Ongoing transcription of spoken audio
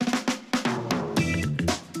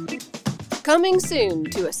Coming soon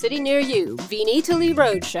to a city near you, Vinitaly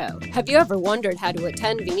Roadshow. Have you ever wondered how to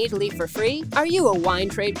attend Vinitaly for free? Are you a wine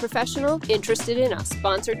trade professional interested in a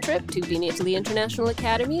sponsored trip to Vinitaly International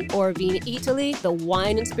Academy or Vinitaly, the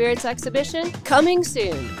Wine and Spirits Exhibition? Coming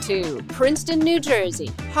soon to Princeton, New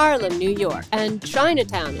Jersey, Harlem, New York, and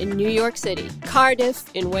Chinatown in New York City,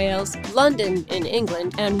 Cardiff in Wales, London in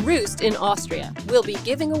England, and Roost in Austria. We'll be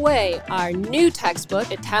giving away our new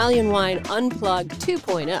textbook, Italian Wine Unplugged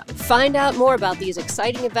 2.0. Find out more about these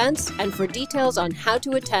exciting events, and for details on how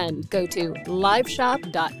to attend, go to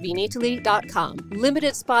liveshop.vinitaly.com.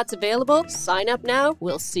 Limited spots available. Sign up now.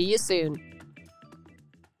 We'll see you soon.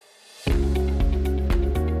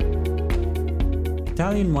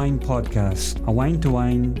 Italian Wine Podcast, a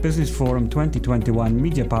Wine-to-Wine Business Forum 2021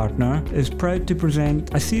 media partner, is proud to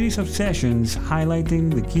present a series of sessions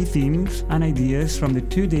highlighting the key themes and ideas from the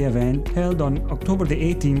two-day event held on October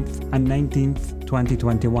the 18th and 19th,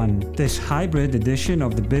 2021. This hybrid edition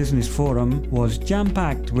of the Business Forum was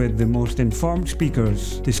jam-packed with the most informed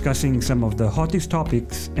speakers discussing some of the hottest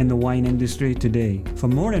topics in the wine industry today. For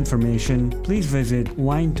more information, please visit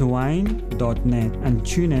winetowine.net and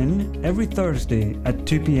tune in every Thursday at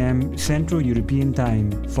 2 p.m. Central European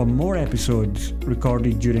Time for more episodes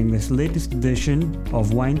recorded during this latest edition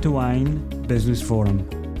of Wine to Wine Business Forum.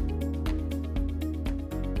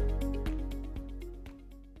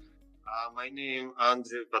 My name is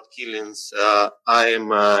Andrew Batkilins. I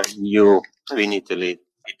am a new Vinitaly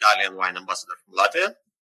Italian wine ambassador from Latvia,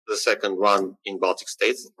 the second one in Baltic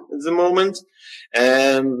states at the moment.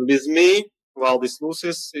 And with me, Valdis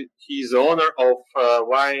Lusis, he is the owner of a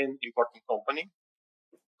wine importing company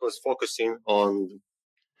who's focusing on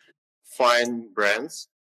fine brands,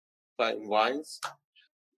 fine wines.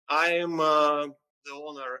 I am the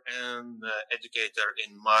owner and educator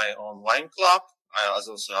in my own wine club. I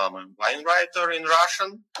also am a wine writer in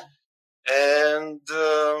Russian and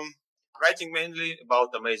writing mainly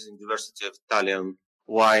about amazing diversity of Italian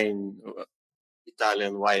wine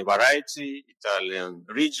variety, Italian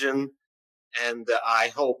region. And I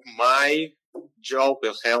hope my job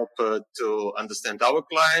will help to understand our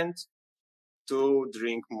client, to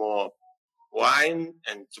drink more wine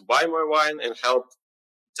and to buy more wine and help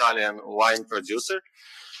Italian wine producer.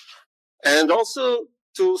 And also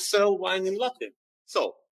to sell wine in Latvia.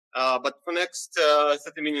 So, but for next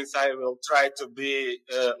 30 minutes, I will try to be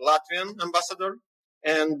Latvian ambassador.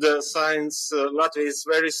 And since Latvia is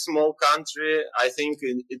a very small country, I think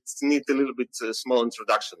it needs a little bit small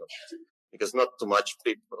introduction of it, because not too much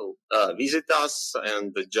people visit us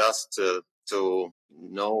and just to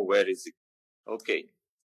know where is it. Okay.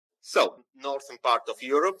 So, northern part of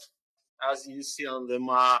Europe, as you see on the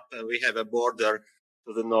map, we have a border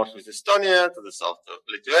to the north with Estonia, to the south of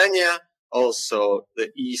Lithuania. Also, the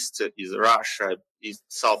east is Russia,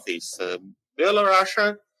 southeast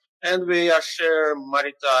Belarus, and we share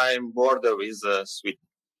maritime border with Sweden.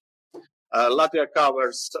 Latvia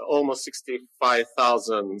covers almost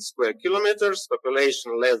 65,000 square kilometers,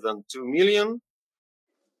 population less than 2 million,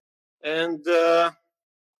 and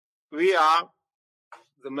we are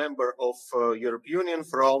the member of European Union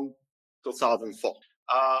from 2004.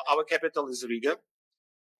 Our capital is Riga.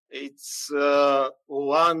 It's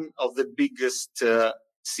one of the biggest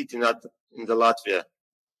city not in the Latvia,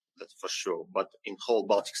 that's for sure, but in whole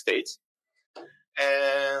Baltic states.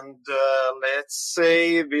 And let's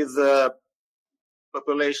say with the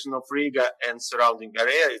population of Riga and surrounding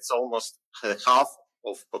area, it's almost half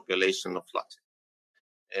of population of Latvia.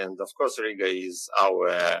 And of course, Riga is our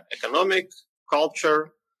economic,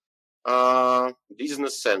 culture,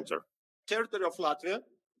 business center. Territory of Latvia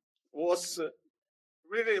was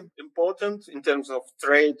really important in terms of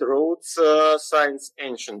trade routes since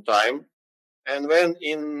ancient time. And when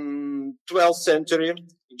in 12th century,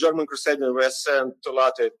 German crusaders were sent to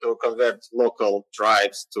Latvia to convert local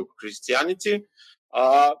tribes to Christianity,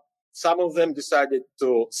 some of them decided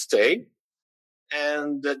to stay.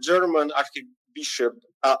 And the German Archbishop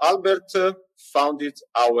Albert founded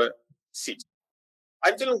our city.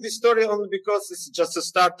 I'm telling this story only because it's just a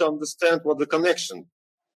start to understand what the connection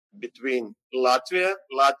between Latvia,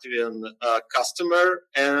 Latvian customer,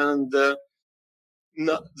 and the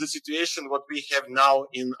situation what we have now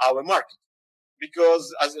in our market.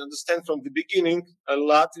 Because as I understand from the beginning,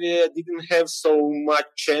 Latvia didn't have so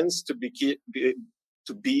much chance to be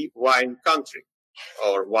wine country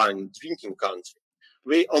or wine drinking country.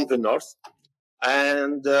 We on the north,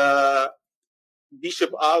 and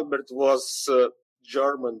Bishop Albert was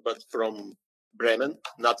German, but from Bremen,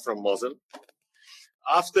 not from Mosel.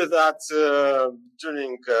 After that,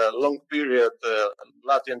 during a long period,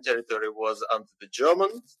 Latvian territory was under the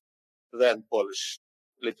German, then Polish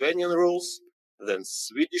Lithuanian rules, then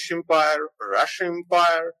Swedish Empire, Russian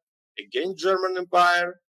Empire, again German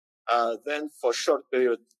Empire. Then for a short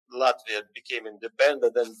period, Latvia became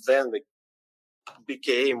independent, and then it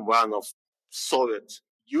became one of Soviet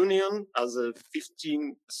Union as a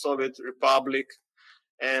 15th Soviet Republic.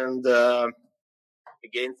 And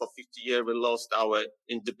again, for 50 years, we lost our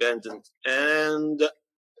independence. And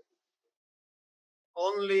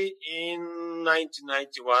only in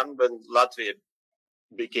 1991, when Latvia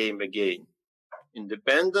became again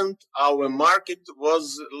independent, our market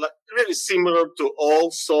was really similar to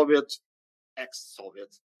all Soviet,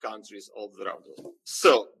 ex-Soviet countries all around the world.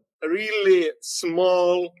 So really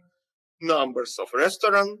small numbers of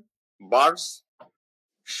restaurants, bars,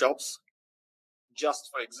 shops. Just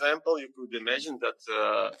for example, you could imagine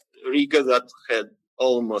that Riga, that had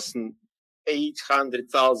almost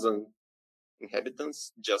 800,000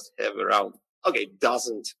 inhabitants, just have around,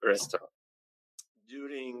 dozen restaurants.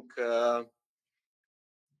 During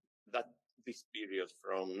this period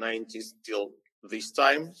from 90s till this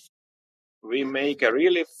time, we make a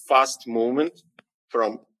really fast movement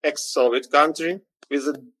from ex-Soviet country with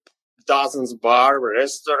dozens bar,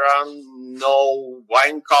 restaurant, no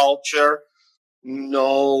wine culture,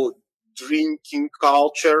 no drinking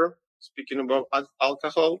culture, speaking about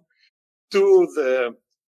alcohol, to the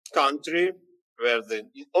country where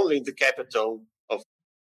only in the capital of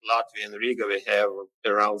Latvia and Riga we have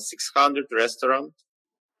around 600 restaurants,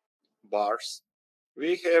 bars.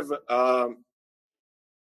 We have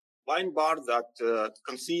wine bar that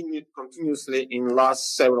continuously in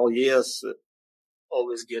last several years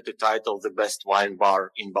always get the title the best wine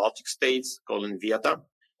bar in Baltic states, called Vieta,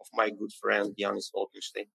 of my good friend Janis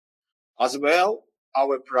Wolkenstein. As well,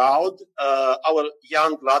 our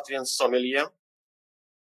young Latvian sommelier,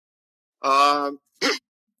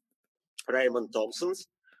 Raymond Thompsons,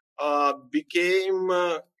 became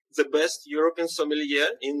the best European sommelier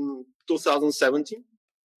in 2017.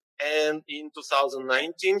 And in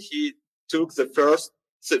 2019, he took the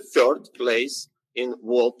third place in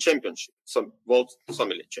World Championship, World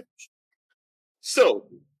Sommelier Championship. So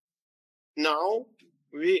now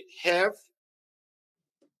we have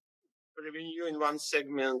revenue in one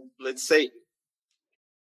segment, let's say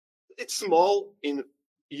it's small in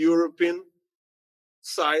European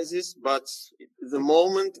sizes, but at the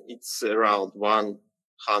moment it's around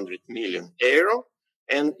 100 million euro,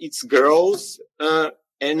 and it grows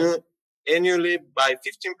annually by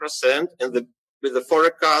 15%, and with the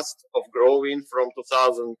forecast of growing from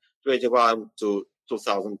 2021 to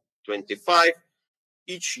 2025,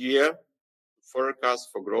 each year forecast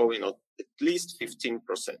for growing at least 15%.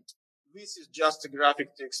 This is just a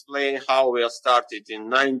graphic to explain how we are started in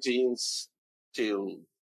 19th till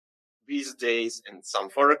these days and some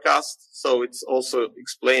forecasts. So it's also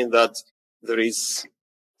explained that there is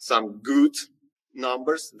some good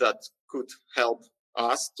numbers that could help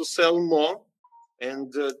us to sell more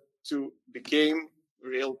and to become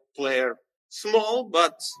real player, small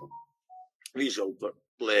but visual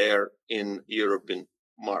player in European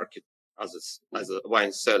market as a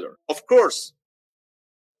wine seller. Of course,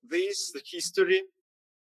 the history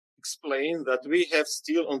explains that we have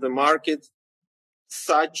still on the market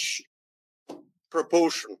such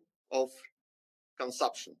proportion of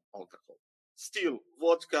consumption alcohol. Still,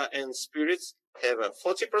 vodka and spirits have a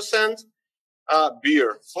 40%,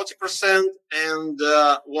 beer 40%, and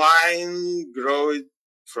wine growing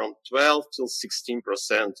from 12 to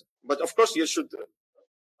 16%. But of course, you should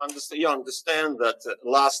understand that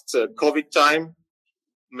last COVID time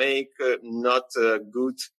make not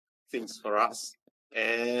good things for us,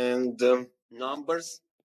 and numbers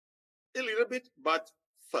a little bit, but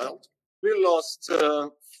felt. We lost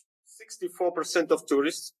 64% of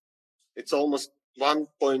tourists. It's almost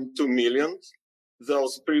 1.2 million.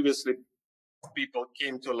 Those previously people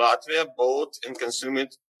came to Latvia, bought and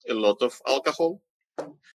consumed a lot of alcohol.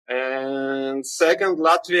 And second,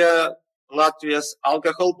 Latvia's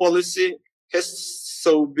alcohol policy has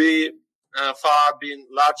far been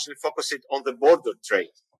largely focused on the border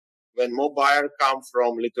trade. When more buyers come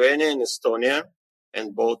from Lithuania and Estonia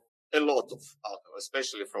and bought a lot of alcohol,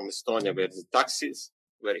 especially from Estonia, where the tax is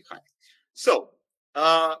very high. So,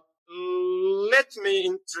 let me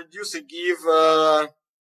introduce and give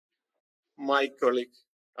my colleague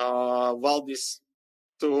Valdis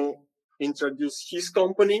to introduce his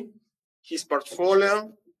company, his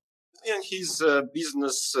portfolio, and his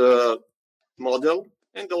business model,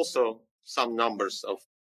 and also some numbers of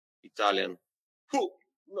Italian.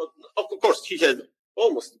 Of course, he had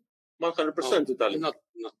almost 100% Italian. Not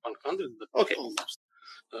 100, but okay. Almost.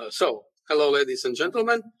 So, hello, ladies and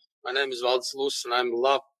gentlemen. My name is Valdis Lūss, and I'm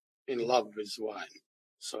in love with wine.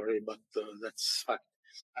 Sorry, but that's fact.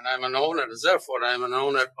 And I'm an owner, therefore I'm an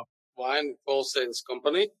owner of wine wholesale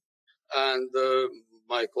company. And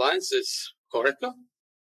my clients is HoReCa,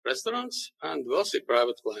 restaurants, and wealthy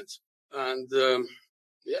private clients. And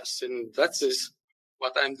yes, and that is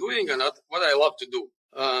what I'm doing and what I love to do.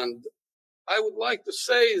 And I would like to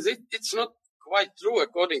say that it's not quite true,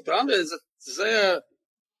 according to others, that there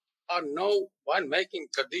are no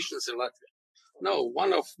winemaking traditions in Latvia. No,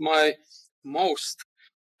 one of my most,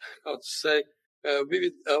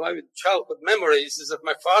 vivid childhood memories is that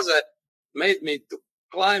my father made me to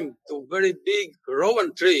climb to a very big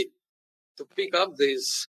rowan tree to pick up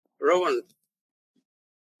these rowan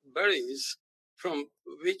berries from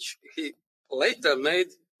which he later made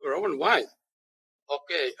rowan wine.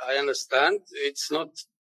 Okay, I understand it's not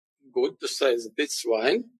good to say that it's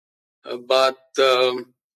wine, but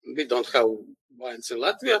we don't have wines in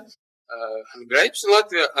Latvia and grapes in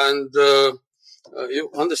Latvia, and you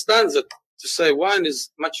understand that to say wine is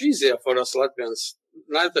much easier for us Latvians,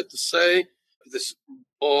 neither to say this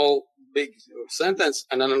all big sentence,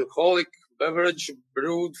 an alcoholic beverage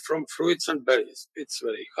brewed from fruits and berries. It's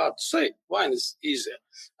very hard to say. Wine is easier.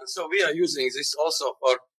 And so we are using this also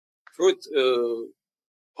for fruit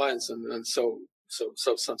wines and so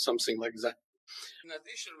something like that. In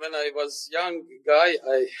addition, when I was young guy,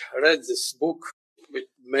 I read this book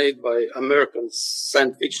made by American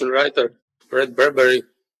science fiction writer Red Bradbury,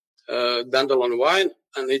 Dandelion Wine,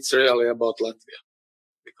 and it's really about Latvia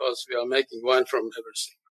because we are making wine from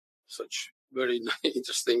everything. Such very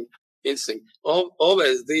interesting instinct.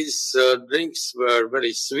 Always these drinks were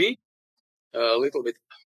very sweet, quite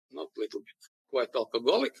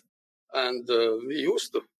alcoholic, and we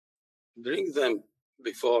used to drink them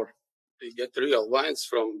before we get real wines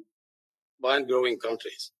from wine-growing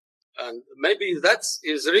countries. And maybe that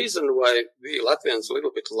is the reason why we Latvians a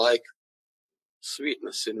little bit like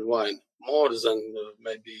sweetness in wine more than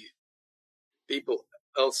maybe people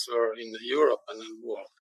elsewhere in Europe and in the world.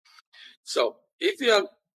 So if we are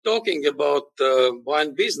talking about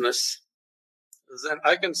wine business, then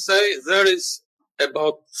I can say there is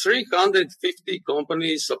about 350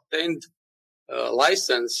 companies obtained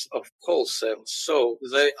license of wholesale. So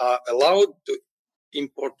they are allowed to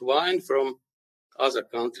import wine from other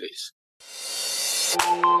countries.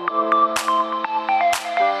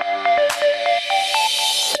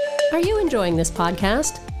 Are you enjoying this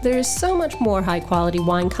podcast? There is so much more high-quality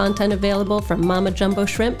wine content available from Mama Jumbo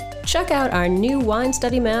Shrimp. Check out our new wine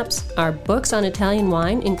study maps, our books on Italian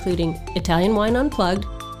wine, including Italian Wine Unplugged,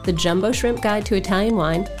 The Jumbo Shrimp Guide to Italian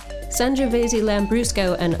Wine, Sangiovese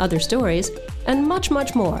Lambrusco and Other Stories, and much,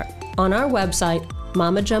 much more on our website,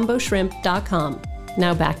 mamajumboshrimp.com.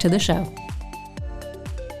 Now back to the show.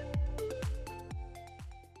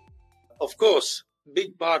 Of course,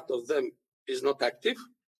 big part of them is not active,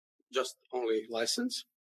 just only license.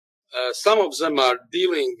 Some of them are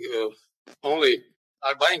dealing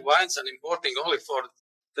are buying wines and importing only for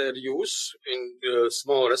their use in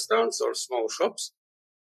small restaurants or small shops.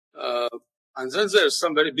 And then there's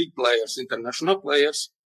some very big players, international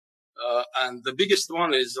players. And the biggest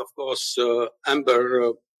one is, of course,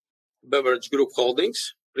 Amber Beverage Group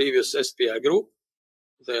Holdings, previous SPI Group.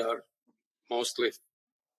 They are mostly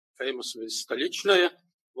famous with Stolichnaya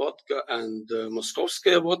vodka and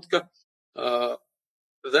Moskovskaya vodka.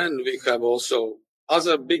 Then we have also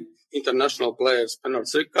other big international players, Pernod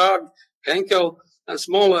Ricard, Henkel, and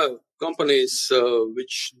smaller companies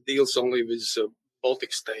which deals only with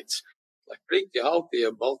Baltic states, like Riki,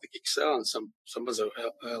 Altia, Baltic XL, and some other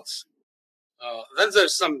else. Then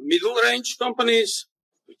there's some middle range companies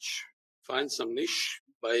which find some niche,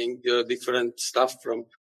 buying different stuff from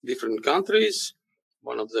different countries.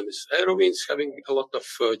 One of them is Aerovins, having a lot of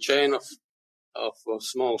chain of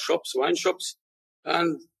small shops, wine shops.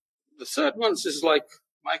 And the third one is like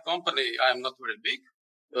my company. I'm not very big,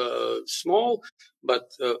 small,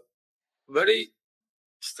 but very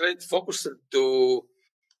straight focused to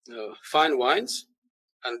fine wines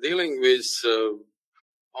and dealing with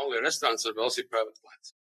only restaurants and wealthy private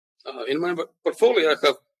clients. In my portfolio, I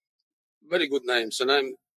have very good names, and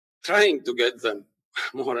I'm trying to get them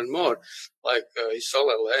more and more, like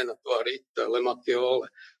Isola, Lena, Tuarita, Le Macchiole,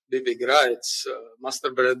 Bibi Greitz,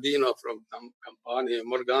 Master Berardino from Campania,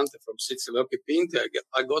 Morgante from Sicily, Occhipinto.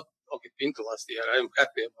 I got Occhipinto last year. I am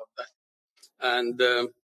happy about that. And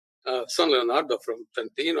San Leonardo from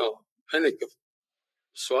Trentino, Hennick of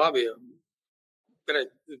Suabia,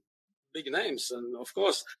 great big names. And of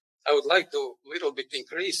course, I would like to little bit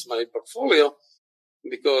increase my portfolio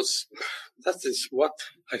because that is what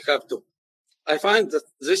I have to. I find that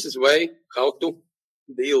this is way how to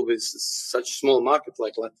deal with such small market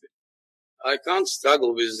like Latvia. I can't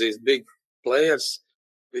struggle with these big players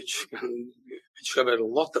which have a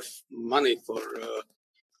lot of money for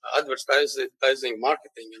advertising,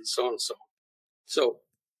 marketing, and so on and so on. So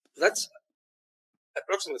that's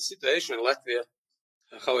approximate situation in Latvia,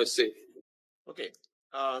 how I see. Okay.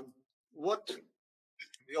 What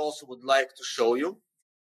we also would like to show you,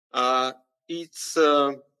 it's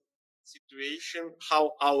a situation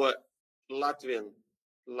how our Latvians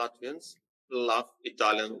love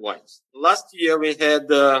Italian wines. Last year we had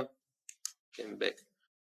came back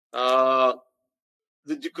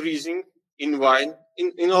the decreasing in wine,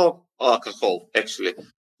 in all alcohol actually,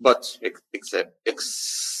 but except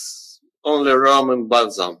only rum and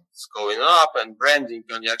balsam is going up, and brandy,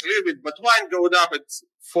 cognac a little bit, but wine going up at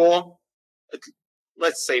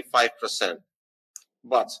let's say 5%.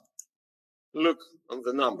 But look on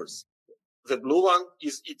the numbers. The blue one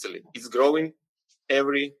is Italy. It's growing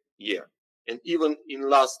every year. And even in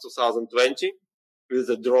last 2020, with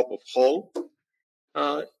a drop of whole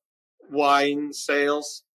wine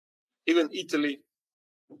sales, even Italy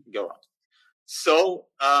go up. So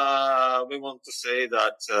we want to say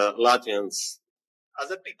that Latvians,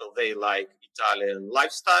 other people, they like Italian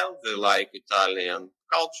lifestyle, they like Italian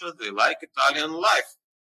culture, they like Italian life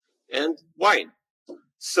and wine.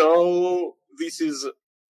 So this is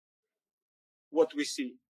what we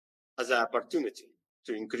see as an opportunity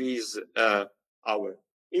to increase our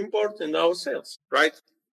import and our sales, right?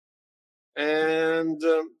 And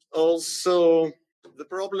also the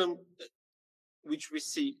problem which we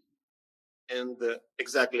see, and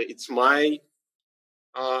exactly it's my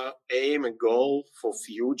aim and goal for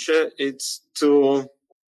future, it's to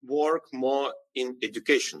work more in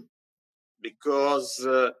education, because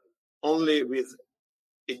only with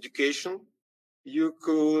education you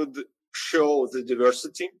could show the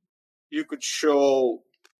diversity, you could show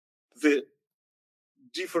the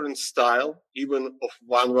different style, even of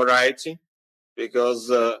one variety, because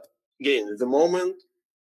again, at the moment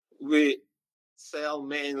we sell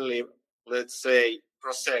mainly, let's say,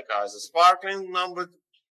 Prosecco as a sparkling, number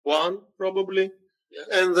one probably,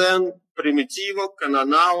 and then Primitivo,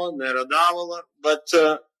 Cananao, Nera d'Avola. But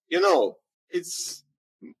it's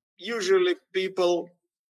usually people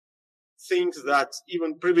think that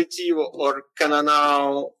even Primitivo or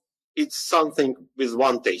Cananao, it's something with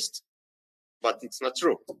one taste, but it's not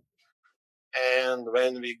true. And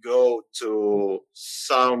when we go to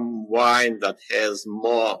some wine that has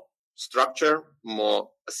more structure, more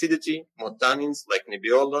acidity, more tannins, like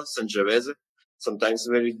Nebbiolo, Sangiovese, sometimes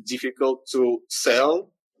very difficult to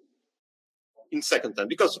sell in second time,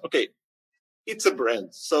 because, okay, it's a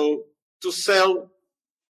brand. So to sell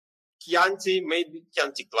Chianti, maybe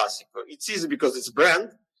Chianti Classico, it's easy because it's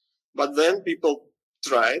brand, but then people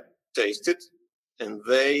try it, taste it, and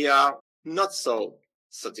they are not so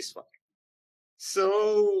satisfied.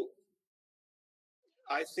 So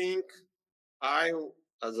I think I,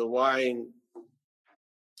 as a wine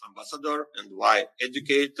ambassador and wine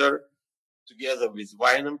educator, together with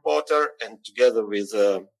wine importer and together with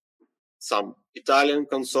some Italian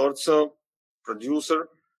consortium producer,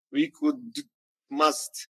 we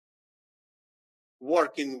must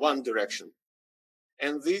work in one direction.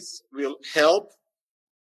 And this will help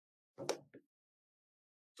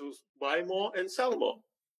to buy more and sell more.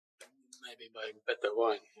 Maybe buy better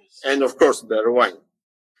wine. Yes. And of course, better wine.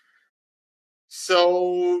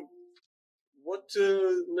 So what,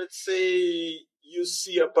 let's say, you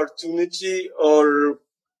see opportunity or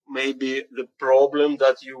maybe the problem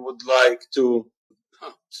that you would like to...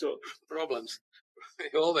 So problems.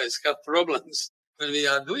 We always have problems. When we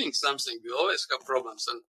are doing something, we always have problems.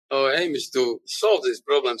 And our aim is to solve these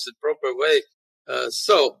problems in a proper way.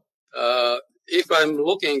 If I'm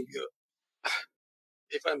looking...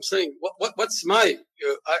 If I'm saying, what's my...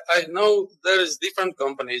 I know there is different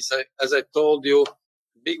companies, as I told you,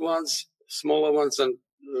 big ones, smaller ones, and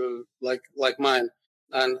like mine.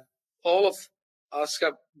 And all of us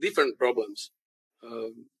have different problems.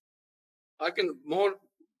 I can more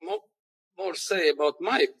say about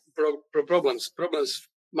my problems.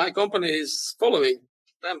 My company is following.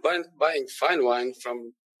 I'm buying fine wine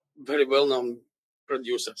from very well-known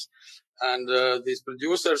producers. And these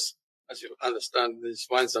producers, as you understand, these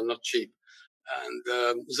wines are not cheap.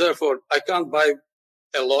 And therefore, I can't buy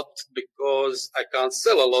a lot because I can't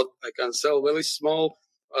sell a lot. I can sell very small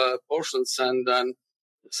portions. And then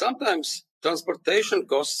sometimes transportation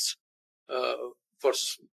costs for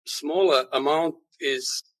smaller amount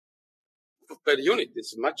is per unit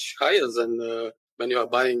is much higher than when you are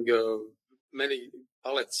buying many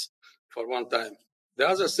pallets for one time. The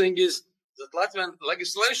other thing is that Latvian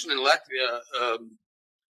legislation in Latvia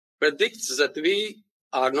predicts that we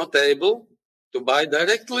are not able to buy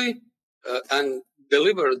directly and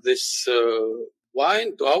deliver this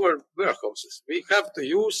wine to our warehouses. We have to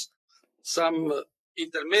use some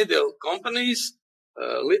intermediate companies,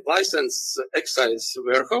 licensed excise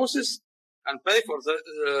warehouses, and pay for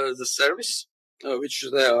the service which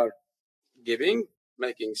they are giving,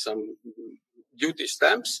 making some duty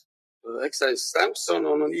stamps, excise stamps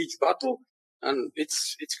on each bottle, and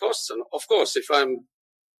it's costs. And of course, if I'm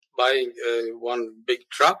buying one big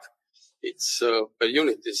truck, it's per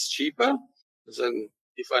unit is cheaper than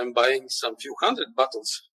if I'm buying some few hundred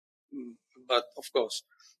bottles. But of course,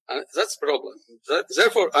 that's the problem.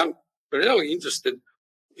 Therefore, I'm really interested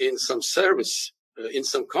in some service, in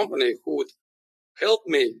some company who would help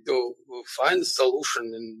me to find a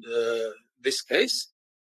solution in this case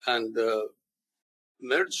and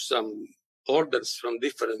merge some orders from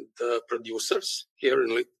different producers here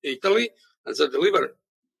in Italy and they deliver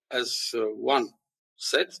as one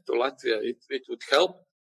set to Latvia. It would help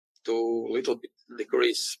to little bit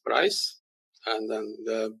decrease price and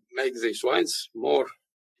then make these wines more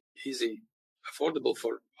easy, affordable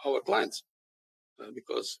for our clients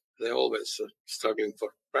because they're always struggling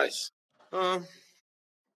for price.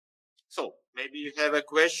 So maybe you have a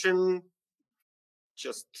question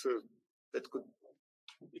just that could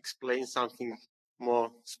explain something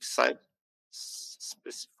more specific.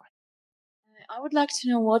 I would like to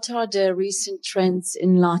know what are the recent trends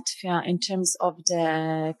in Latvia in terms of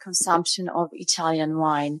the consumption of Italian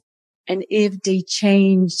wine, and if they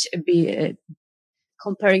changed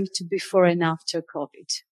comparing to before and after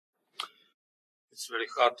COVID. It's very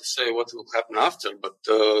hard to say what will happen after, but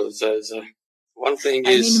there's one thing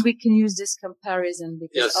I mean, we can use this comparison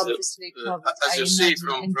because yes, obviously COVID, as you see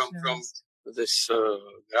from this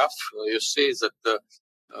graph, you see that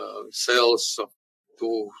sales of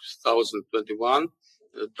 2021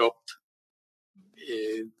 dropped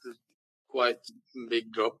quite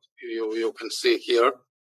big drop. You can see here,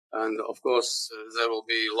 and of course there will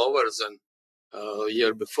be lower than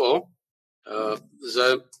year before.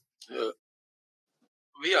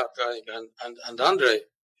 We are trying, and Andre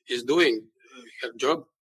is doing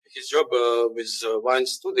his job with wine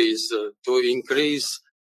studies to increase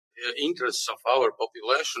interest of our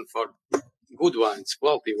population for good wines,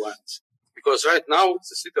 quality wines. Because right now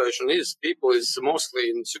the situation is people is mostly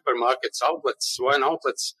in supermarkets, outlets, wine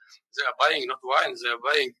outlets. They are buying not wine, they are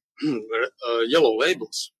buying yellow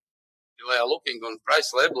labels. They are looking on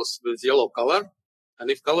price labels with yellow color. And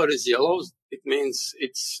if color is yellow, it means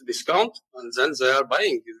it's discount. And then they are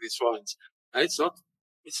buying these wines. And it's not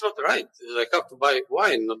right. They have to buy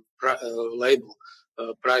wine, not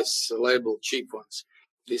price label, cheap ones,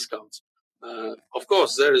 discounts. Of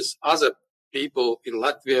course, there is other people in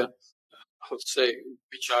Latvia, I would say,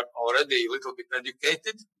 which are already a little bit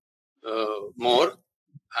educated, more,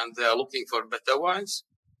 and they are looking for better wines.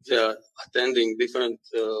 They are attending different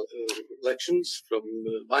lections from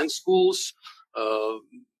wine schools,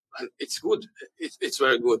 and it's good. It's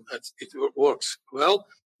very good. It works well,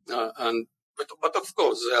 but of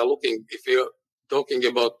course they are looking. If you're talking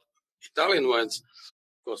about Italian wines,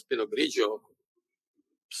 of course Pinot Grigio,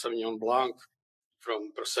 Sauvignon Blanc,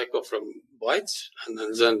 from Prosecco, from whites, and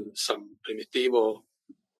then some Primitivo,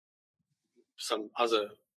 some other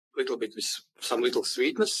little bit with some little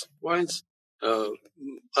sweetness wines.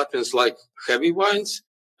 Latvians like heavy wines,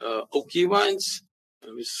 oaky wines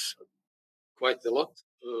with quite a lot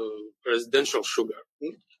residential sugar.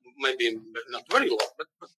 Maybe not very low, but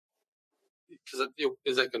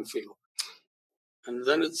as I can feel. And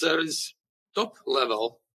then there is top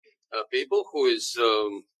level people who is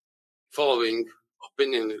following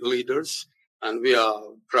opinion leaders, and we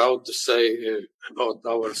are proud to say about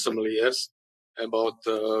our sommeliers,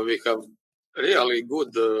 we have really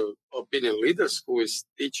good opinion leaders who is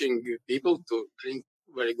teaching people to drink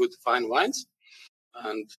very good fine wines.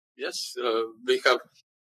 And yes, we have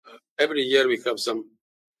every year we have some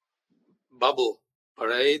bubble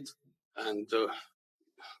parade and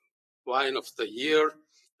wine of the year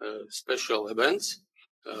special events.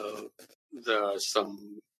 There are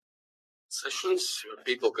some sessions where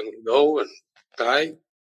people can go and try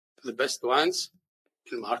the best wines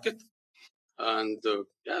in the market. And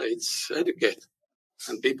it's educate.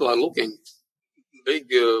 And people are looking. Big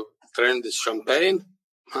trend is champagne.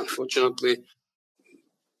 Unfortunately,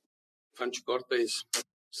 Franciacorta is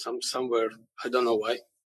somewhere, I don't know why,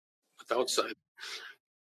 but outside.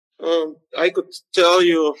 I could tell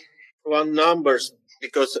you one numbers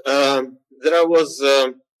because there was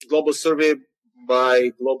a global survey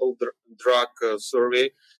by Global Drug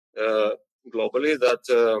Survey globally that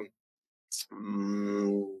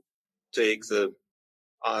take the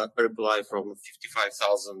reply from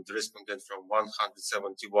 55,000 respondents from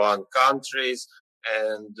 171 countries.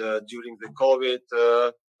 And during the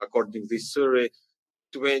COVID, according to this survey,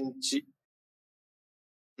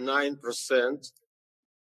 29%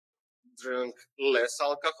 drank less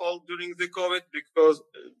alcohol during the COVID because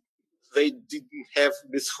they didn't have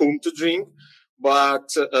this whom to drink.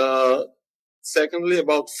 But secondly,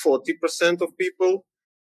 about 40% of people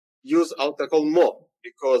use alcohol more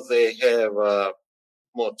because they have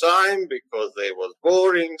more time, because they was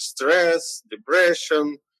boring, stress,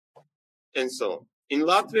 depression, and so on. In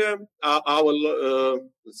Latvia, our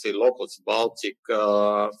let's say locals, Baltic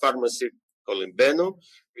pharmacy called Benu,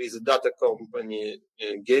 with the data company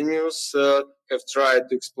Genius, have tried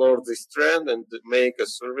to explore this trend and make a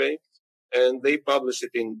survey. And they published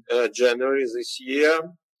it in January this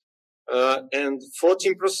year. And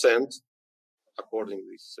 14%, according to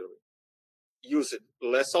this survey, use it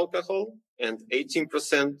less alcohol, and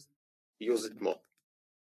 18% use it more.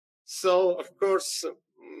 So, of course,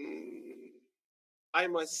 I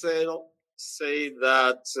myself say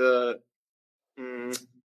that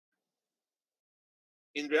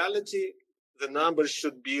in reality, the numbers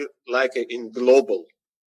should be like in global.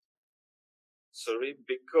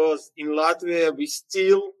 Because in Latvia, we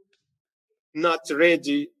still not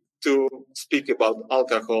ready to speak about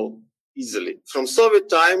alcohol easily. From Soviet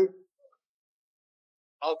time,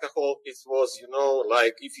 alcohol, it was,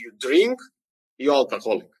 like if you drink, you're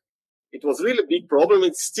alcoholic. It was really a big problem.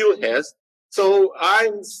 It still has. So I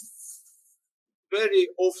very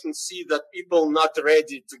often see that people not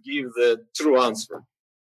ready to give the true answer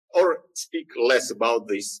or speak less about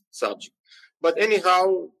this subject. But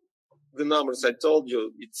anyhow, the numbers I told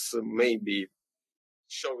you, it's maybe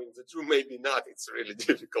showing the truth, maybe not. It's really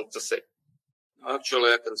difficult to say.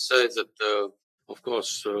 Actually, I can say that, of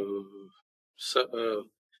course,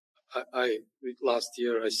 I last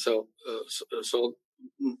year I sold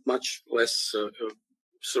much less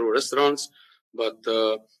through restaurants, but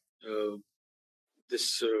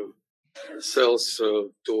this sales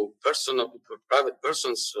to private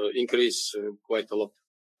persons increase quite a lot.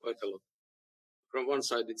 From one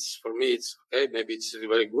side, for me, it's okay. Maybe it's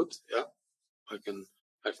very good. Yeah,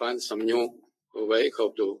 I find some new way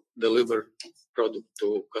how to deliver product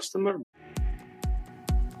to customer.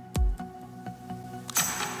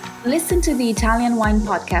 Listen to the Italian Wine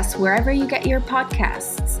Podcast wherever you get your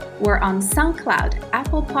podcasts. We're on SoundCloud,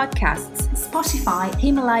 Apple Podcasts, Spotify,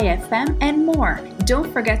 Himalaya FM, and more.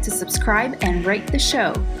 Don't forget to subscribe and rate the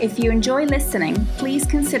show. If you enjoy listening, please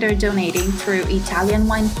consider donating through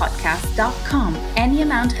ItalianWinePodcast.com. Any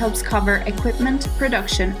amount helps cover equipment,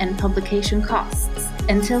 production, and publication costs.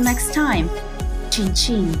 Until next time, Cin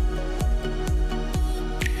Cin.